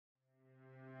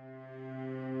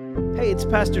Hey, it's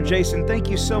Pastor Jason. Thank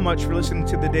you so much for listening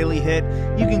to The Daily Hit.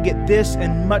 You can get this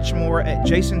and much more at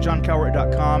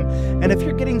jasonjohncowart.com. And if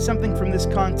you're getting something from this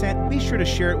content, be sure to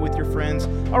share it with your friends.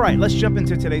 All right, let's jump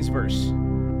into today's verse.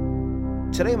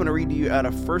 Today I'm going to read to you out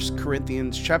of 1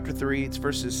 Corinthians chapter 3. It's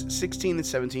verses 16 and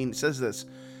 17. It says this: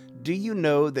 "Do you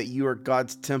know that you are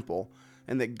God's temple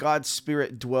and that God's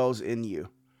Spirit dwells in you?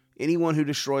 Anyone who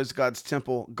destroys God's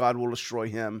temple, God will destroy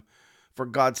him. For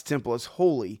God's temple is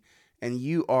holy, and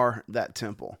you are that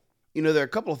temple." You know, there are a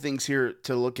couple of things here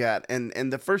to look at, and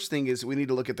the first thing is we need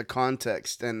to look at the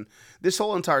context. And this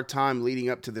whole entire time leading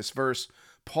up to this verse,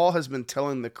 Paul has been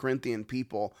telling the Corinthian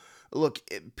people, look,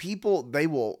 people, they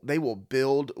will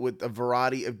build with a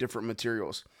variety of different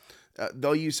materials.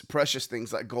 They'll use precious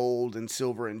things like gold and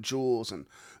silver and jewels, and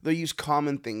they'll use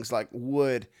common things like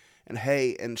wood and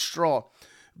hay and straw.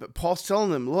 But Paul's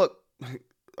telling them, look,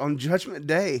 on Judgment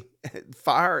Day,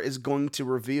 fire is going to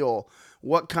reveal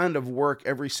what kind of work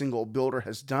every single builder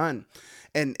has done.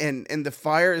 And the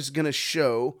fire is going to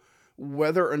show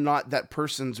whether or not that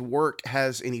person's work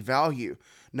has any value.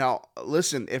 Now,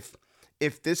 listen,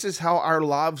 if this is how our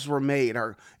lives were made,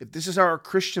 or if this is how our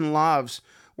Christian lives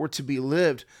were to be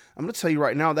lived, I'm going to tell you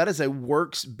right now, that is a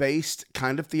works-based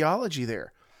kind of theology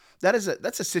there.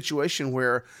 That's a situation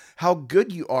where how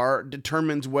good you are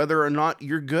determines whether or not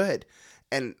you're good.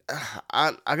 And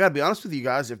I got to be honest with you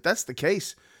guys, if that's the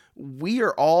case, we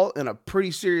are all in a pretty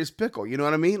serious pickle. You know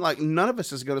what I mean? Like, none of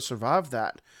us is going to survive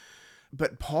that.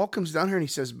 But Paul comes down here and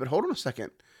he says, but hold on a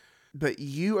second. But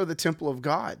you are the temple of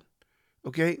God.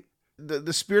 Okay?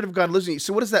 The Spirit of God lives in you.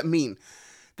 So what does that mean?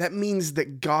 That means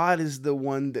that God is the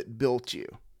one that built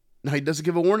you. Now, he does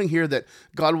give a warning here that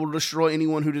God will destroy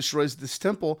anyone who destroys this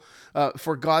temple,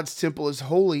 for God's temple is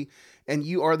holy, and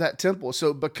you are that temple.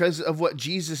 So because of what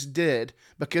Jesus did,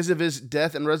 because of his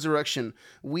death and resurrection,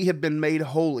 we have been made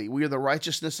holy. We are the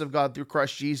righteousness of God through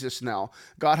Christ Jesus now.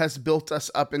 God has built us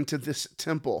up into this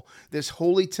temple, this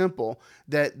holy temple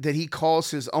that he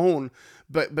calls his own.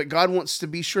 But God wants to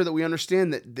be sure that we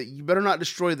understand that you better not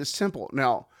destroy this temple.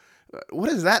 Now, what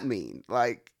does that mean?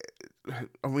 Like,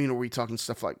 are we talking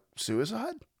stuff like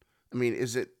suicide? I mean,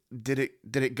 did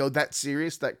it go that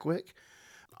serious that quick?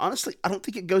 Honestly, I don't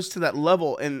think it goes to that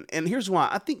level. And here's why.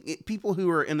 I think people who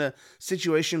are in a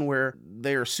situation where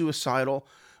they are suicidal,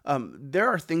 there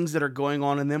are things that are going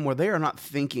on in them where they are not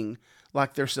thinking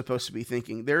like they're supposed to be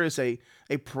thinking. There is a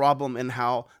problem in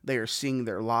how they are seeing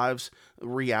their lives,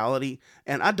 reality,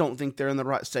 and I don't think they're in the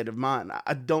right state of mind.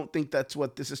 I don't think that's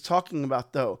what this is talking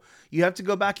about, though. You have to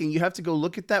go back and you have to go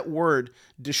look at that word,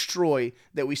 destroy,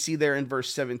 that we see there in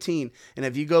verse 17. And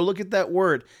if you go look at that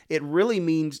word, it really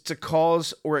means to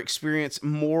cause or experience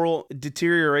moral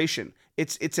deterioration.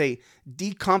 It's a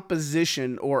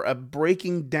decomposition or a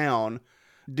breaking down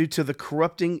due to the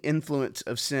corrupting influence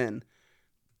of sin.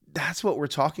 That's what we're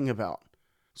talking about.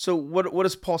 So what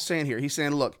is Paul saying here? He's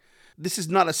saying, look, this is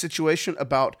not a situation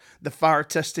about the fire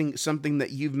testing something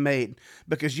that you've made,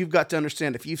 because you've got to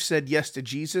understand, if you've said yes to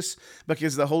Jesus,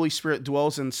 because the Holy Spirit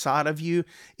dwells inside of you,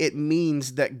 it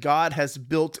means that God has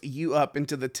built you up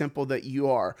into the temple that you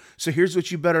are. So here's what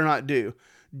you better not do.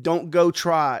 Don't go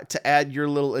try to add your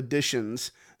little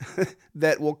additions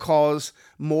that will cause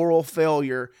moral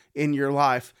failure in your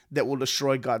life that will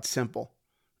destroy God's temple.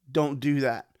 Don't do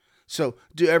that. So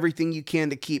do everything you can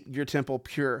to keep your temple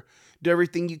pure. Do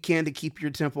everything you can to keep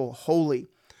your temple holy.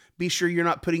 Be sure you're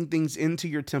not putting things into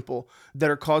your temple that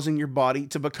are causing your body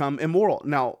to become immoral.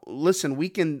 Now, listen, we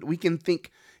can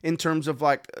think in terms of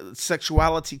like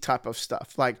sexuality type of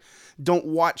stuff. Like, don't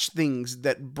watch things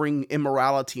that bring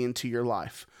immorality into your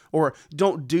life. Or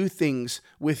don't do things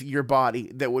with your body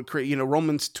that would create,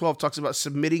 Romans 12 talks about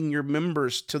submitting your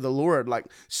members to the Lord, like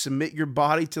submit your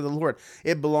body to the Lord.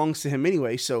 It belongs to him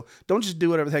anyway. So don't just do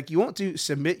whatever the heck you want to.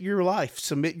 Submit your life,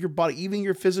 submit your body, even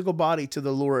your physical body to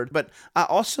the Lord. But I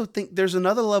also think there's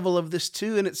another level of this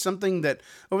too. And it's something that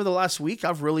over the last week,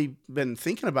 I've really been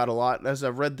thinking about a lot as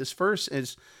I've read this verse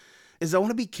is I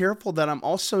want to be careful that I'm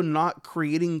also not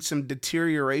creating some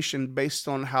deterioration based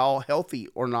on how healthy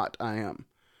or not I am.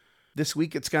 This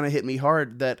week, it's kind of hit me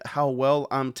hard that how well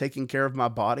I'm taking care of my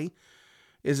body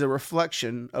is a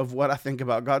reflection of what I think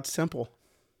about God's temple.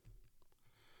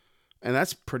 And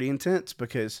that's pretty intense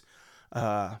because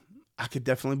I could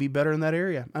definitely be better in that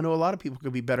area. I know a lot of people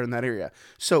could be better in that area.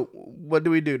 So what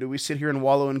do? Do we sit here and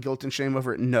wallow in guilt and shame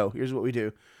over it? No. Here's what we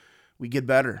do. We get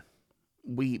better.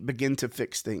 We begin to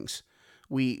fix things.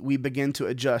 We begin to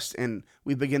adjust and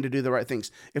we begin to do the right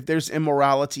things. If there's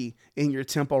immorality in your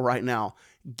temple right now,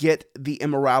 get the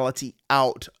immorality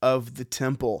out of the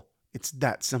temple. It's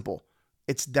that simple.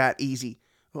 It's that easy.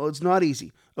 Well, it's not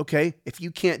easy. Okay, if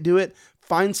you can't do it,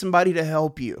 find somebody to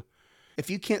help you. If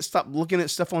you can't stop looking at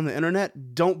stuff on the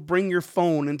internet, don't bring your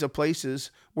phone into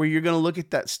places where you're going to look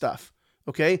at that stuff.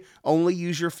 Okay? Only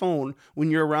use your phone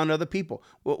when you're around other people.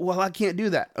 Well, I can't do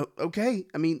that. Okay?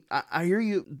 I mean, I hear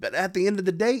you, but at the end of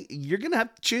the day, you're going to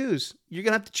have to choose. You're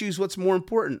going to have to choose what's more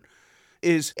important.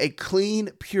 Is a clean,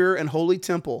 pure, and holy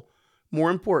temple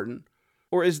more important?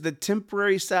 Or is the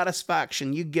temporary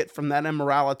satisfaction you get from that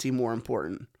immorality more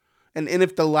important? And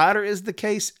if the latter is the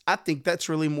case, I think that's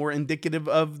really more indicative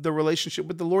of the relationship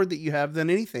with the Lord that you have than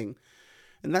anything.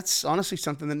 And that's honestly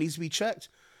something that needs to be checked.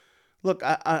 Look,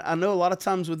 I know a lot of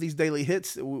times with these daily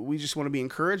hits, we just want to be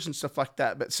encouraged and stuff like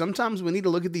that. But sometimes we need to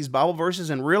look at these Bible verses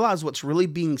and realize what's really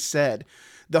being said.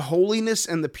 The holiness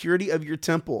and the purity of your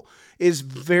temple is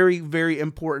very, very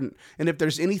important. And if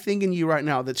there's anything in you right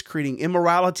now that's creating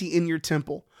immorality in your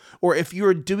temple, or if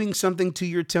you're doing something to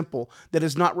your temple that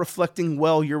is not reflecting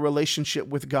well your relationship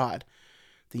with God,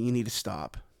 then you need to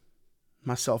stop,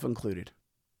 myself included.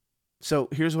 So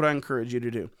here's what I encourage you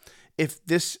to do. If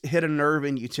this hit a nerve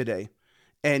in you today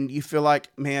and you feel like,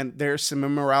 man, there's some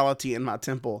immorality in my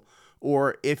temple,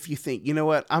 or if you think, you know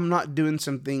what, I'm not doing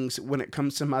some things when it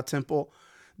comes to my temple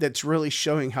that's really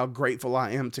showing how grateful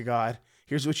I am to God,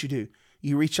 here's what you do.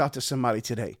 You reach out to somebody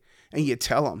today and you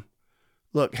tell them,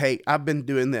 look, hey, I've been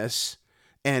doing this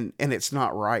and it's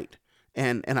not right.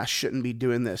 And I shouldn't be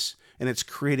doing this. And it's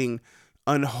creating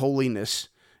unholiness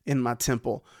in my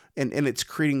temple. And it's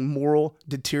creating moral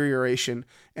deterioration,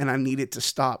 and I need it to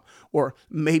stop. Or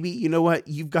maybe, you know what,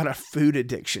 you've got a food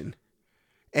addiction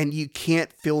and you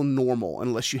can't feel normal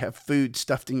unless you have food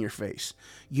stuffed in your face.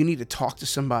 You need to talk to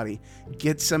somebody,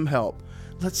 get some help.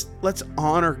 Let's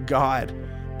honor God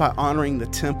by honoring the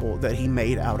temple that he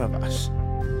made out of us.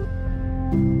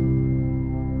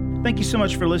 Thank you so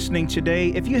much for listening today.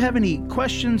 If you have any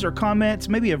questions or comments,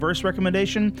 maybe a verse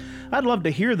recommendation, I'd love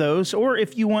to hear those. Or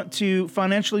if you want to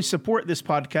financially support this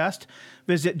podcast,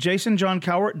 visit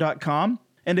jasonjohncowart.com.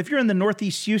 And if you're in the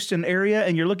Northeast Houston area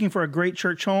and you're looking for a great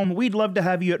church home, we'd love to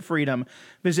have you at Freedom.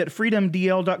 Visit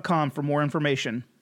freedomdl.com for more information.